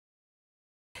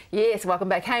Yes, welcome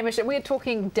back, Hamish. And we're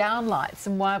talking downlights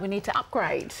and why we need to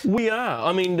upgrade. We are.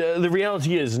 I mean, the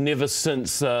reality is never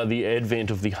since the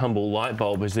advent of the humble light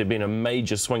bulb has there been a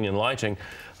major swing in lighting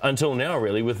until now,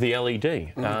 really, with the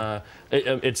LED.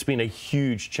 It's been a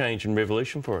huge change and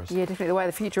revolution for us. Yeah, definitely the way of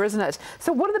the future, isn't it?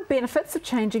 So what are the benefits of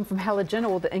changing from halogen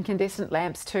or the incandescent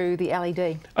lamps to the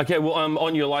LED? Okay, well,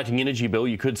 on your lighting energy bill,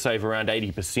 you could save around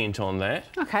 80% on that.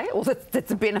 Okay, well, that's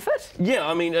a benefit. Yeah,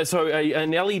 I mean, so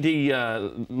an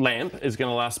LED lamp is going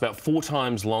to last about 4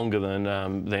 times longer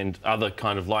than other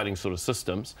kind of lighting sort of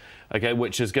systems, okay,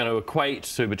 which is going to equate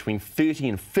to between 30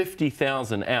 and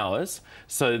 50,000 hours.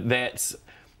 So that's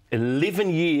 11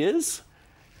 years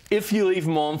if you leave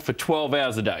them on for 12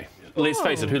 hours a day. Let's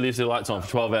face it, who leaves their lights on for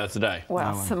 12 hours a day?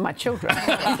 Well, some of my children.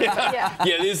 Yeah,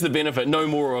 there's the benefit. No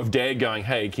more of Dad going,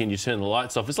 hey, can you turn the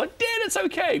lights off? It's like, Dad, it's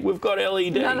okay, we've got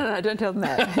LED. No, don't tell them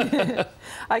that.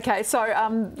 Okay,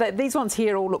 so these ones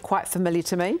here all look quite familiar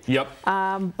to me. Yep.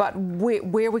 But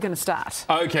where are we going to start?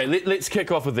 Okay, let's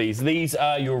kick off with these. These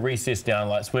are your recessed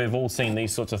downlights. We've all seen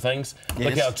these sorts of things. Yes.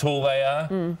 Look how tall they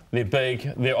are. They're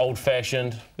big, they're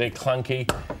old-fashioned, they're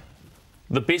clunky.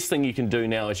 The best thing you can do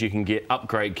now is you can get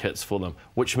upgrade kits for them,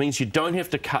 which means you don't have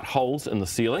to cut holes in the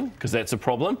ceiling, because that's a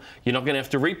problem. You're not going to have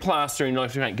to replaster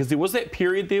and because there was that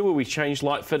period there where we changed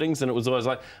light fittings and it was always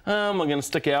like, am I going to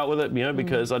stick out with it, you know,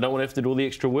 because I don't want to have to do all the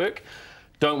extra work.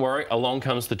 Don't worry, along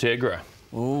comes the Tegra.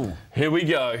 Ooh. Here we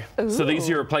go. Ooh. So these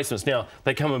are your replacements. Now,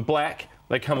 they come in black,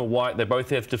 they come in white, they both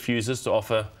have diffusers to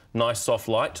offer nice soft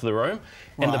light to the room.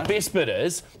 And the best bit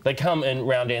is they come in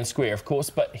round and square, of course,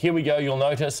 but here we go, you'll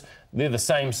notice they're the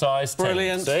same size.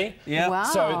 Brilliant. See? Yeah. Wow.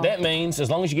 So that means as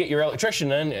long as you get your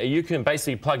electrician in, you can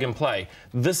basically plug and play.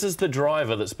 This is the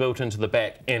driver that's built into the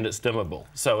back and it's dimmable.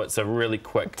 So it's a really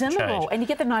quick change. And you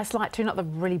get the nice light too, not the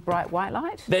really bright white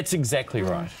light? That's exactly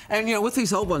right. And, you know, with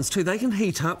these old ones too, they can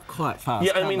heat up quite fast.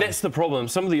 Yeah, I mean, that's the problem.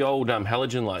 Some of the old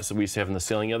halogen lights that we used to have in the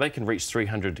ceiling, you know, they can reach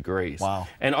 300 degrees. Wow.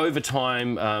 And over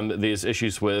time, there's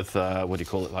issues with, what do you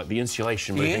call it, like the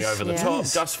insulation moving over the top,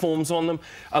 dust forms on them.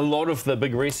 A lot of the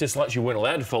big recessed lights, you weren't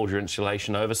allowed to fold your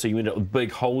insulation over, so you end up with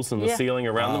big holes in the ceiling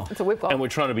around them. That's what we've got. And we're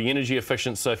trying to be energy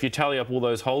efficient, so if you tally up all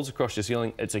those holes across your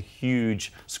ceiling, it's a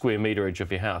huge square meterage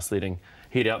of your house letting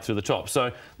heat out through the top. So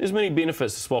there's many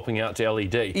benefits to swapping out to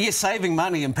LED. You're saving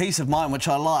money and peace of mind, which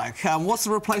I like. What's the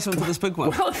replacement for this big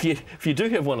one? Well, if you do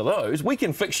have one of those, we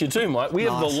can fix you too, Mike. We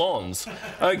have the Lons.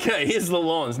 Okay, here's the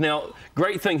Lons. Now,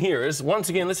 great thing here is, once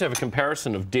again, let's have a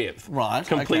comparison of depth. Right.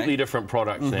 Completely different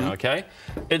product now, okay?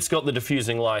 It's got the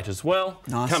diffusing light as well.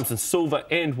 Nice. Comes in silver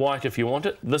and white if you want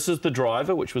it. This is the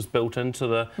driver, which was built into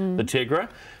the Tegra.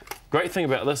 Great thing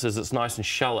about this is it's nice and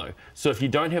shallow. So if you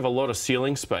don't have a lot of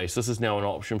ceiling space, this is now an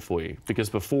option for you. Because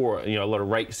before, you know, a lot of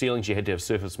rake ceilings, you had to have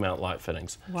surface mount light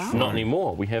fittings. Wow. Not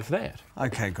anymore. We have that.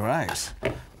 Okay, great.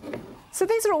 So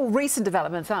these are all recent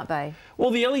developments, aren't they?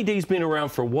 Well, the LED's been around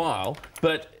for a while,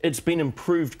 but it's been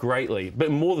improved greatly.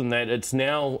 But more than that, it's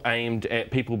now aimed at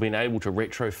people being able to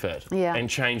retrofit and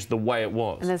change the way it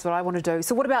was. And that's what I want to do.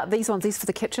 So what about these ones? These for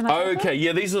the kitchen? Okay,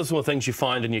 yeah, these are the sort of things you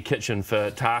find in your kitchen for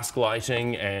task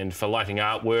lighting and for lighting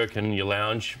artwork and your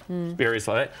lounge, areas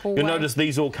like that. You'll notice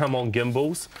these all come on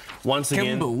gimbals. Once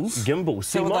again, gimbals.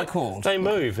 See what they're called? They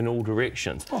move in all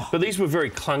directions. But these were very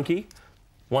clunky.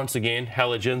 Once again,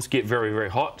 halogens get very, very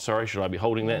hot. Sorry, should I be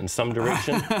holding that in some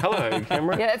direction? Hello,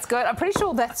 camera. Yeah, it's good. I'm pretty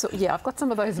sure that's... Yeah, I've got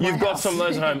some of those in my You've got house. some of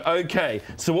those at home. Okay,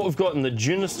 so what we've got in the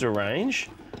Junister range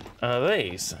are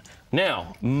these.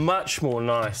 Now, much more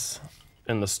nice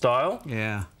in the style.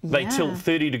 Yeah. They tilt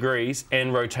 30 degrees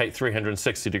and rotate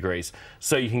 360 degrees.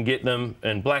 So you can get them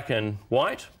in black and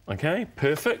white. Okay,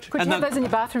 perfect. Could you have those in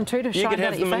your bathroom too to shine down at your face? You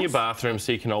could have them in your bathroom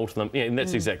so you can alter them. Yeah, and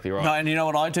that's exactly right. No, and you know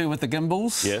what I do with the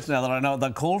gimbals? Yes. Now that I know what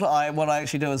they're called, what I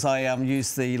actually do is I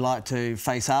use the light to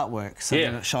face artwork, so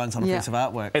then it shines on a piece of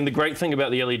artwork. And the great thing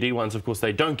about the LED ones, of course,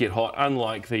 they don't get hot,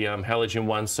 unlike the halogen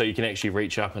ones, so you can actually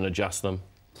reach up and adjust them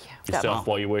yourself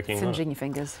while you're working on it. Singeing your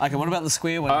fingers. Okay, what about the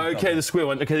square one? Okay, the square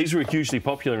one. Okay, these were hugely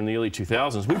popular in the early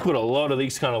 2000s. We put a lot of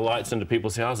these kind of lights into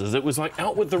people's houses. It was like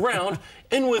out with the round,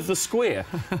 in with the square.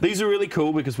 These are really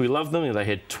cool because we love them. They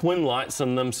had twin lights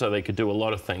in them, so they could do a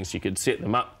lot of things. You could set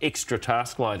them up, extra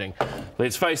task lighting.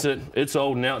 Let's face it, it's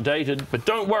old and outdated, but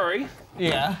don't worry.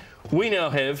 Yeah. We now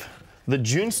have the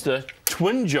Junister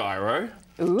twin gyro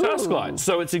task light.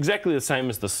 So it's exactly the same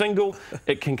as the single.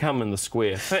 It can come in the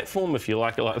square platform if you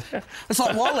like it like that. It's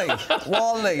like Wally.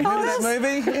 Wally. Remember that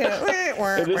movie?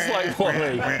 Yeah. It is like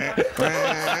Wally.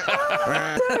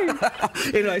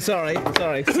 Anyway, sorry.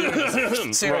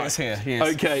 Serious here.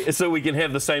 Yes. Okay, so we can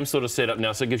have the same sort of setup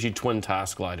now, so it gives you twin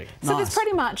task lighting. So there's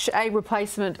pretty much a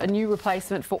new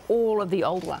replacement for all of the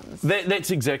old ones.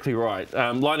 That's exactly right.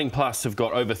 Lighting Plus have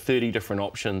got over 30 different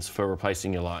options for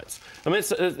replacing your lights. I mean,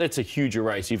 it's a huge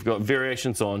array. So you've got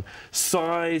variations on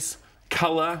size,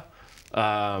 colour,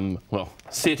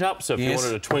 setup. So if you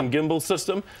wanted a twin gimbal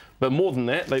system, but more than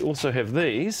that, they also have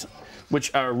these,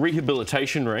 which are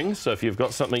rehabilitation rings. So if you've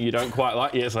got something you don't quite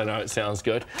like, yes, I know it sounds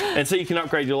good, and so you can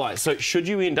upgrade your lights. So should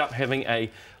you end up having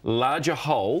a larger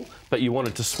hole, but you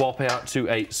wanted to swap out to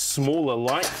a smaller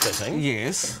light fitting.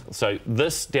 Yes. So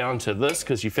this down to this,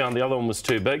 because you found the other one was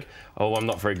too big. Oh, I'm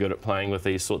not very good at playing with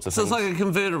these sorts of things. So it's like a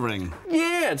converter ring.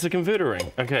 Yeah, it's a converter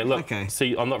ring. Okay, look. Okay.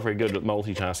 See, I'm not very good at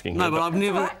multitasking. No, here, but I've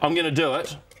never... I'm going to do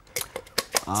it.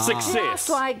 Success. Just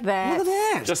like that. Look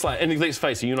at that. Just like, and let's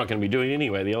face it, you're not going to be doing it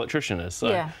anyway, the electrician is.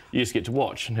 So you just get to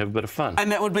watch and have a bit of fun.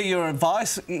 And that would be your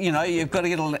advice? You know, you've got to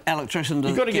get an electrician to...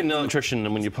 You've got to get an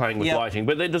electrician when you're playing with lighting,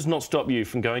 but that does not stop you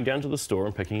from going down to the store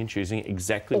and picking and choosing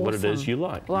exactly what it is you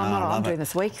like. Well, I'm doing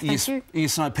this week. Thank you.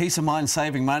 Yes, no, peace of mind,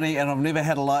 saving money, and I've never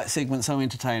had a light segment so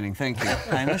entertaining. Thank you,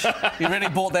 Hamish. You really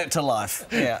brought that to life.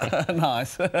 Yeah,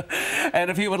 nice.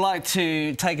 And if you would like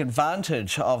to take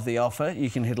advantage of the offer, you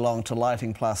can head along to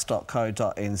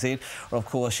lightingplus.co.nz, or of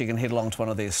course you can head along to one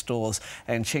of their stores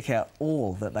and check out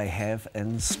all that they have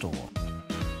in store.